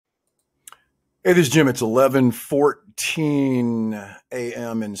Hey, this is Jim. It's 11:14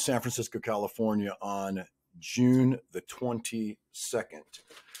 a.m. in San Francisco, California on June the 22nd.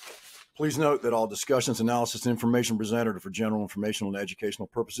 Please note that all discussions, analysis, and information presented are for general informational and educational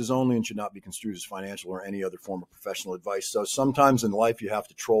purposes only and should not be construed as financial or any other form of professional advice. So sometimes in life you have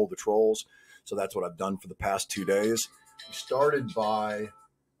to troll the trolls. So that's what I've done for the past 2 days. We started by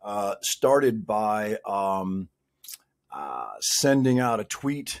sending out a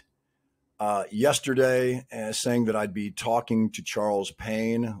tweet yesterday saying that I'd be talking to Charles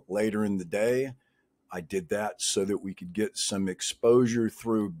Payne later in the day. I did that so that we could get some exposure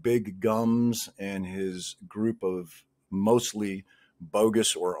through Big Gums and his group of mostly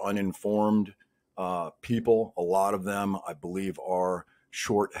bogus or uninformed people. A lot of them, I believe, are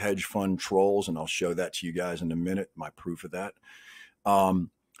short hedge fund trolls, and I'll show that to you guys in a minute, my proof of that.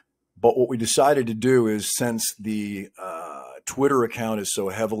 But what we decided to do is, since the Twitter account is so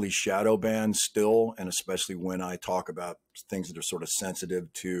heavily shadow banned still, and especially when I talk about things that are sort of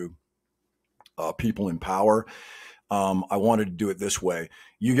sensitive to people in power, I wanted to do it this way.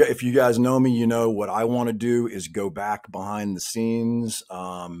 If you guys know me, you know what I want to do is go back behind the scenes,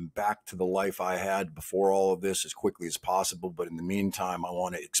 back to the life I had before all of this as quickly as possible. But in the meantime, I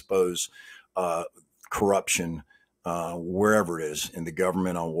want to expose corruption wherever it is, in the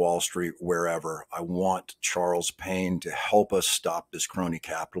government, on Wall Street, wherever. I want Charles Payne to help us stop this crony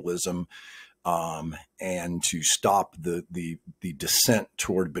capitalism and to stop the descent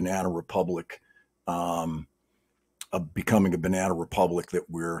toward banana republic, becoming a banana republic that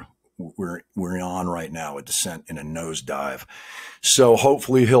we're on right now, a descent in a nosedive. So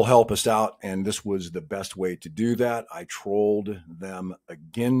hopefully he'll help us out, and this was the best way to do that. I trolled them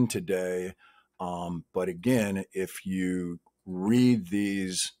again today. But again, if you read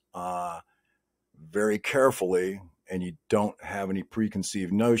these very carefully and you don't have any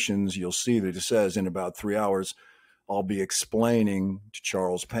preconceived notions, you'll see that it says in about 3 hours, I'll be explaining to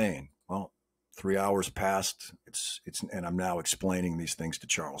Charles Payne. Well, 3 hours passed, and I'm now explaining these things to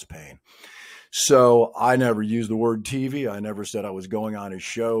Charles Payne. So I never used the word TV. I never said I was going on his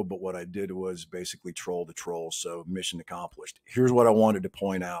show, but what I did was basically troll the trolls. So mission accomplished. Here's what I wanted to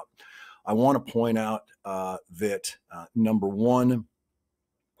point out. I want to point out that, number one,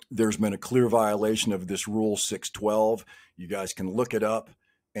 there's been a clear violation of this Rule 612. You guys can look it up,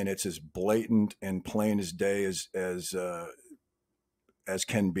 and it's as blatant and plain as day as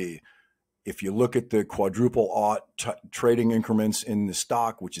can be. If you look at the quadruple aught trading increments in the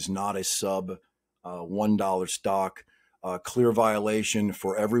stock, which is not a sub $1 stock, clear violation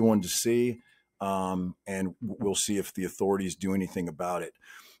for everyone to see, and we'll see if the authorities do anything about it.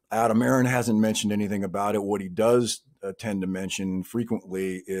 Adam Aaron hasn't mentioned anything about it. What he does tend to mention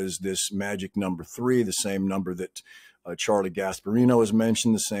frequently is this magic number 3, the same number that Charlie Gasparino has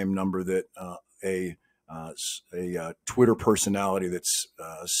mentioned, the same number that a Twitter personality that's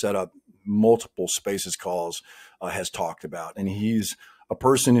set up multiple Spaces calls has talked about. And he's a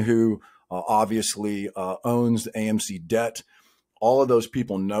person who obviously owns the AMC debt. All of those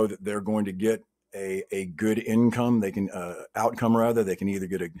people know that they're going to get a good income. They can outcome rather. They can either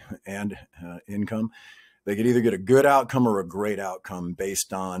get income. They could either get a good outcome or a great outcome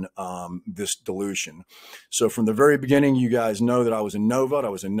based on this dilution. So from the very beginning, you guys know that I was a no vote. I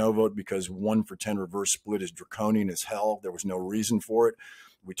was a no vote because 1-for-10 reverse split is draconian as hell. There was no reason for it.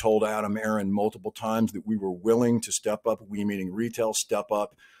 We told Adam Aaron multiple times that we were willing to step up, we meaning retail, step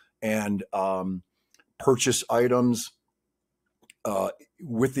up and purchase items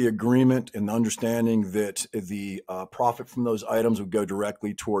with the agreement and understanding that the profit from those items would go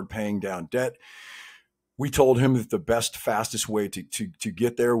directly toward paying down debt. We told him that the best, fastest way to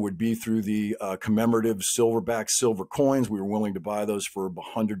get there would be through the commemorative silverback silver coins. We were willing to buy those for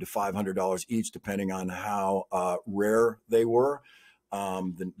 $100 to $500 each, depending on how rare they were,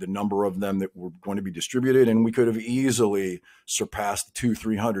 the number of them that were going to be distributed. And we could have easily surpassed the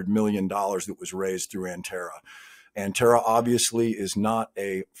 $200-300 million that was raised through Antera. Antera obviously is not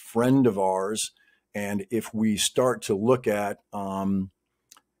a friend of ours. And if we start to look at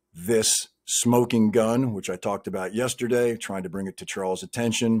this smoking gun, which I talked about yesterday, trying to bring it to Charles'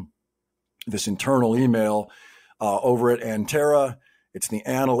 attention, this internal email over at Antera, it's the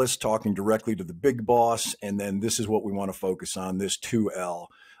analyst talking directly to the big boss. And then this is what we want to focus on, this 2L,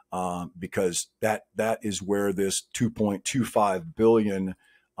 because that is where this 2.25 billion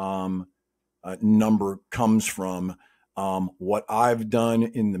number comes from. What I've done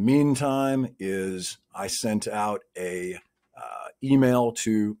in the meantime is I sent out a email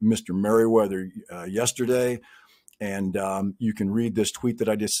to Mr. Merriweather yesterday, and you can read this tweet that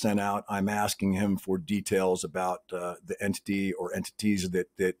I just sent out. I'm asking him for details about the entity or entities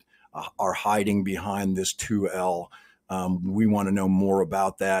that are hiding behind this 2L. We want to know more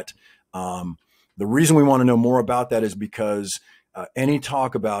about that. The reason we want to know more about that is because any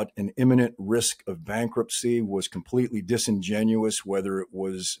talk about an imminent risk of bankruptcy was completely disingenuous, whether it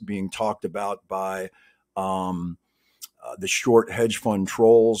was being talked about by the short hedge fund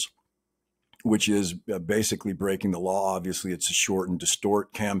trolls, which is basically breaking the law. Obviously, it's a short and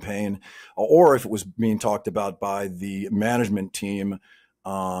distort campaign, or if it was being talked about by the management team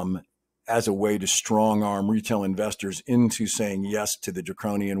as a way to strong arm retail investors into saying yes to the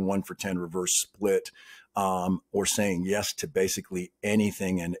draconian 1-for-10 reverse split, or saying yes to basically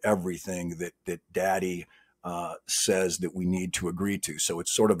anything and everything that Daddy says that we need to agree to. So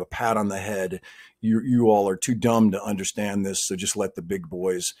it's sort of a pat on the head. You all are too dumb to understand this, so just let the big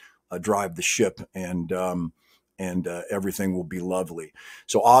boys drive the ship, and everything will be lovely.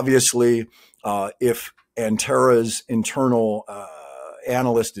 So obviously, if Antera's internal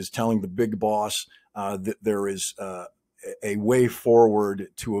analyst is telling the big boss that there is a way forward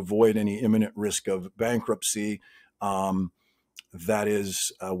to avoid any imminent risk of bankruptcy, that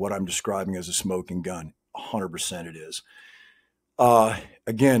is what I'm describing as a smoking gun. 100% it is.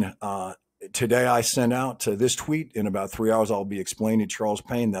 Again, today I sent out this tweet. In about 3 hours, I'll be explaining to Charles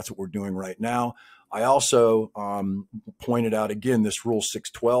Payne. That's what we're doing right now. I also pointed out again this Rule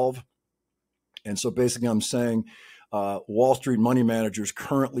 612. And so basically I'm saying Wall Street money managers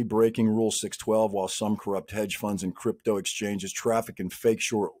currently breaking Rule 612, while some corrupt hedge funds and crypto exchanges traffic in fake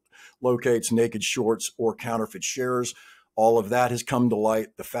short locates, naked shorts, or counterfeit shares. All of that has come to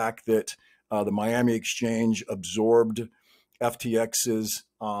light. The fact that the Miami exchange absorbed FTX's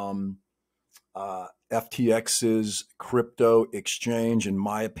crypto exchange, in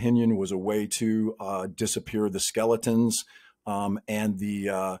my opinion, was a way to disappear the skeletons and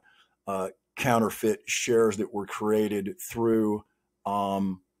the counterfeit shares that were created through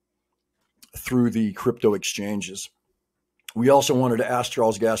the crypto exchanges. We also wanted to ask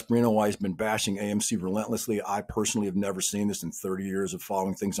Charles Gasparino why he's been bashing AMC relentlessly. I personally have never seen this in 30 years of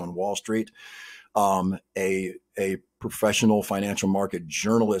following things on Wall Street. A professional financial market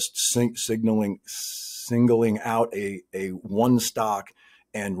journalist singling out a one stock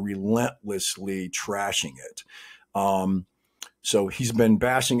and relentlessly trashing it. So he's been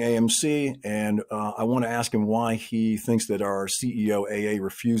bashing AMC, and I want to ask him why he thinks that our CEO, AA,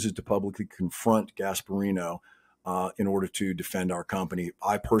 refuses to publicly confront Gasparino in order to defend our company.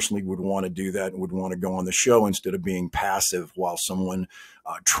 I personally would want to do that and would want to go on the show instead of being passive while someone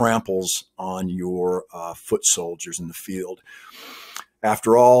tramples on your foot soldiers in the field.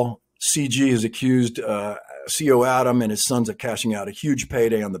 After all, CG has accused CEO Adam and his sons of cashing out a huge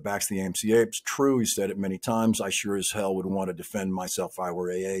payday on the backs of the AMC apes. True, he said it many times. I sure as hell would want to defend myself if I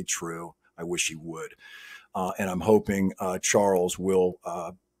were AA. True, I wish he would. And I'm hoping Charles will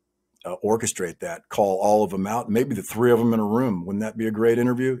orchestrate that, call all of them out, maybe the three of them in a room. Wouldn't that be a great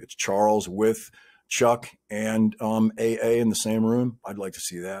interview? It's Charles with Chuck and AA in the same room. I'd like to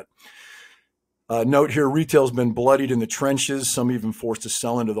see that. Note here, retail's been bloodied in the trenches, some even forced to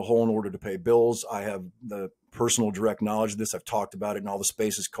sell into the hole in order to pay bills. I have the personal direct knowledge of this. I've talked about it in all the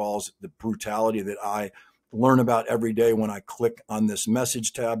Spaces calls, the brutality that I learn about every day when I click on this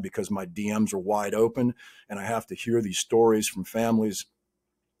message tab, because my DMs are wide open and I have to hear these stories from families,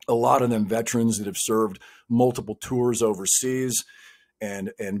 a lot of them veterans that have served multiple tours overseas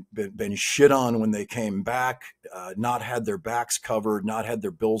and been shit on when they came back, not had their backs covered, not had their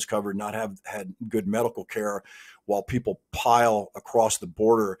bills covered, not have had good medical care, while people pile across the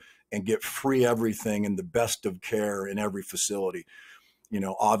border and get free everything and the best of care in every facility. You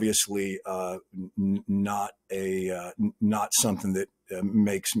know, obviously not something that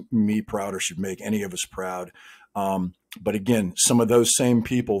makes me proud or should make any of us proud. But again, some of those same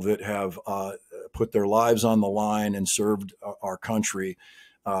people that have put their lives on the line and served our country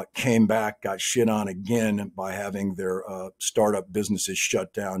came back, got shit on again by having their startup businesses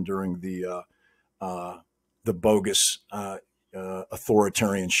shut down during the bogus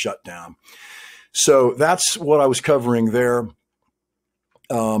authoritarian shutdown. So that's what I was covering there.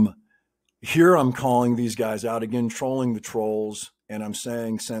 Here I'm calling these guys out again, trolling the trolls. And I'm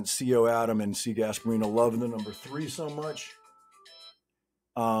saying, since CEO Adam and C. Gasparino love the number 3 so much,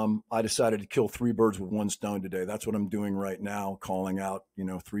 I decided to kill 3 birds with 1 stone today. That's what I'm doing right now, calling out, you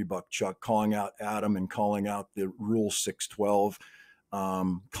know, $3 Chuck, calling out Adam and calling out the Rule 612,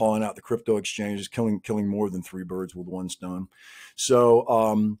 calling out the crypto exchanges, killing more than 3 birds with 1 stone.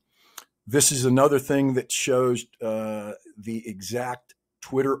 So this is another thing that shows the exact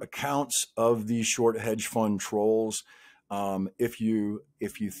Twitter accounts of these short hedge fund trolls. If you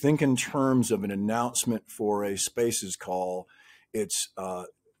think in terms of an announcement for a Spaces call, it's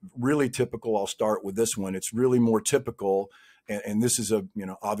really typical. I'll start with this one. It's really more typical. And this is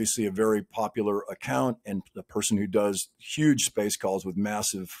obviously a very popular account and the person who does huge space calls with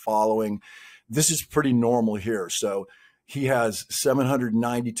massive following. This is pretty normal here. So he has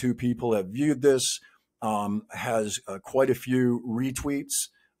 792 people have viewed this, has quite a few retweets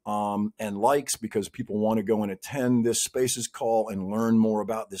and likes because people want to go and attend this spaces call and learn more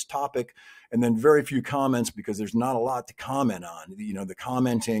about this topic. And then very few comments because there's not a lot to comment on. The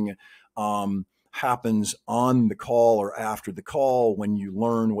commenting happens on the call or after the call when you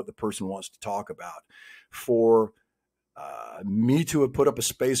learn what the person wants to talk about. For me to have put up a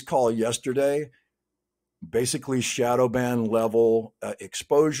space call yesterday, basically shadow ban level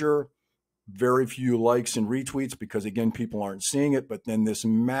exposure, very few likes and retweets because, again, people aren't seeing it, but then this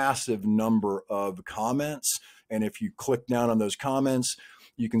massive number of comments. And if you click down on those comments,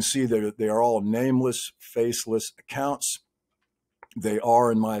 you can see that they are all nameless, faceless accounts. They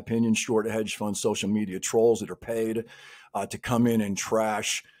are, in my opinion, short hedge fund social media trolls that are paid to come in and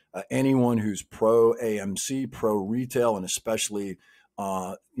trash anyone who's pro AMC, pro retail, and especially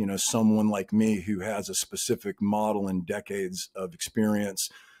someone like me who has a specific model and decades of experience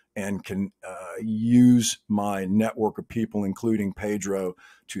and can use my network of people, including Pedro,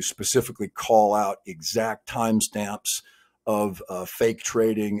 to specifically call out exact timestamps of fake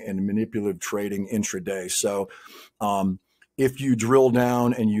trading and manipulative trading intraday. So if you drill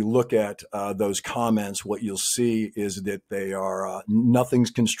down and you look at those comments, what you'll see is that they are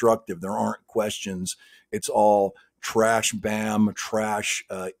nothing's constructive. There aren't questions. It's all trash BAM, trash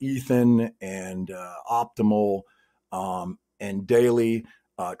Ethan, and Optimal and Daily.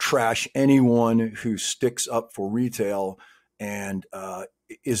 Trash anyone who sticks up for retail and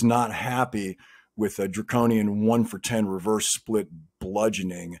is not happy with a draconian 1-for-10 reverse split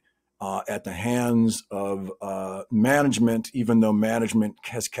bludgeoning at the hands of management, even though management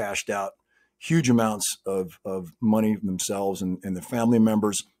has cashed out huge amounts of money themselves and the family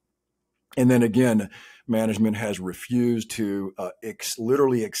members. And then again, management has refused to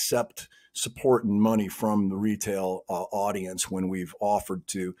literally accept support and money from the retail audience when we've offered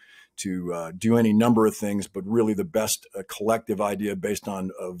to do any number of things, but really the best collective idea based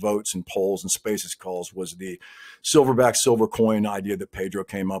on votes and polls and spaces calls was the silverback silver coin idea that Pedro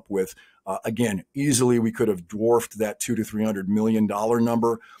came up with. Again, easily we could have dwarfed that $200 to $300 million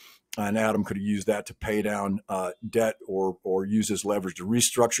number, and Adam could have used that to pay down debt or use his leverage to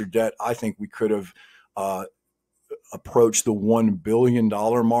restructure debt. I think we could have approach the $1 billion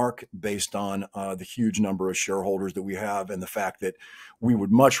mark based on the huge number of shareholders that we have and the fact that we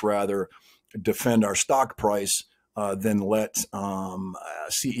would much rather defend our stock price than let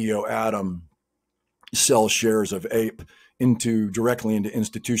CEO Adam sell shares of APE directly into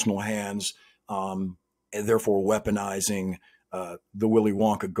institutional hands, and therefore weaponizing the Willy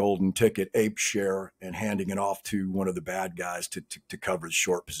Wonka golden ticket APE share and handing it off to one of the bad guys to cover the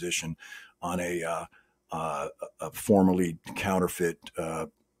short position on a formerly counterfeit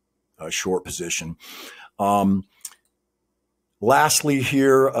short position. Lastly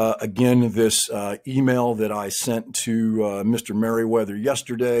here, again, this email that I sent to Mr. Merriweather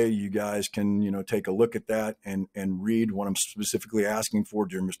yesterday, you guys can, take a look at that and read what I'm specifically asking for,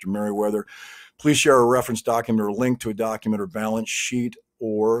 dear Mr. Merriweather. Please share a reference document or link to a document or balance sheet,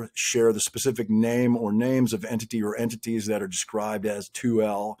 or share the specific name or names of entity or entities that are described as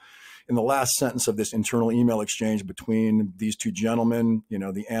 2L. In the last sentence of this internal email exchange between these two gentlemen,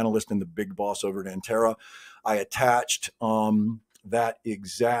 the analyst and the big boss over at Antera, I attached that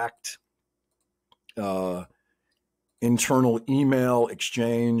exact internal email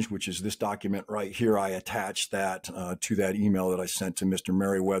exchange, which is this document right here. I attached that to that email that I sent to Mr.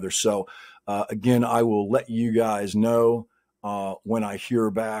 Merriweather. So again, I will let you guys know when I hear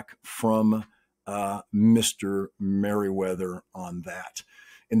back from Mr. Merriweather on that.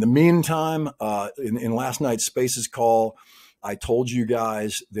 In the meantime, in last night's Spaces call, I told you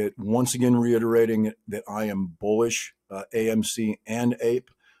guys that, once again reiterating that I am bullish AMC and APE,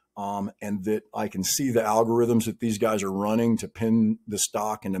 and that I can see the algorithms that these guys are running to pin the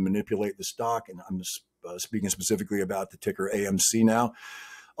stock and to manipulate the stock. And I'm speaking specifically about the ticker AMC now.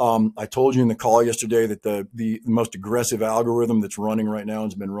 I told you in the call yesterday that the most aggressive algorithm that's running right now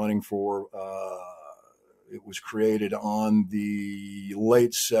has been running for it was created on the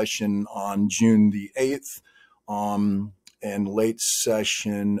late session on June the 8th, and late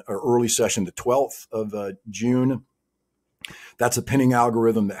session or early session the 12th of June. That's a pinning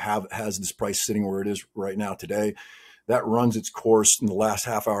algorithm that has this price sitting where it is right now today. That runs its course in the last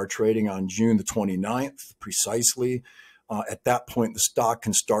half hour trading on June the 29th, precisely. At that point, the stock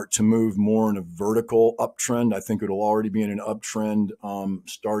can start to move more in a vertical uptrend. I think it'll already be in an uptrend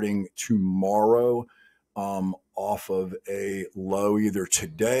starting tomorrow off of a low either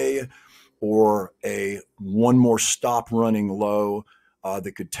today or one more stop running low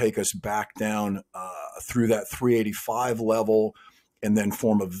that could take us back down through that 385 level and then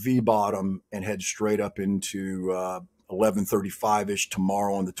form a V bottom and head straight up into 1135-ish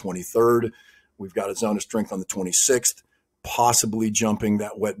tomorrow on the 23rd. We've got a zone of strength on the 26th, possibly jumping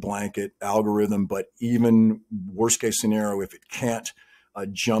that wet blanket algorithm. But even worst case scenario, if it can't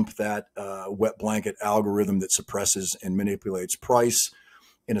jump that wet blanket algorithm that suppresses and manipulates price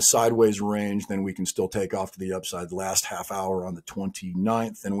in a sideways range, then we can still take off to the upside the last half hour on the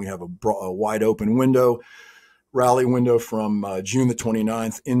 29th. Then we have a wide open window, rally window from June the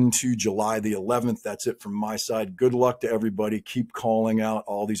 29th into July the 11th. That's it from my side. Good luck to everybody. Keep calling out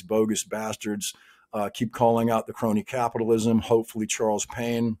all these bogus bastards. Keep calling out the crony capitalism. Hopefully Charles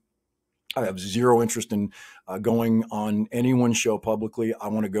Payne. I have zero interest in going on anyone's show publicly. I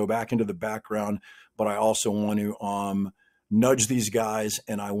want to go back into the background, but I also want to nudge these guys,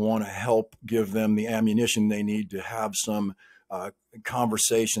 and I want to help give them the ammunition they need to have some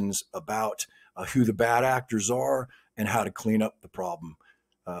conversations about who the bad actors are and how to clean up the problem.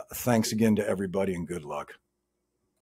 Thanks again to everybody, and good luck.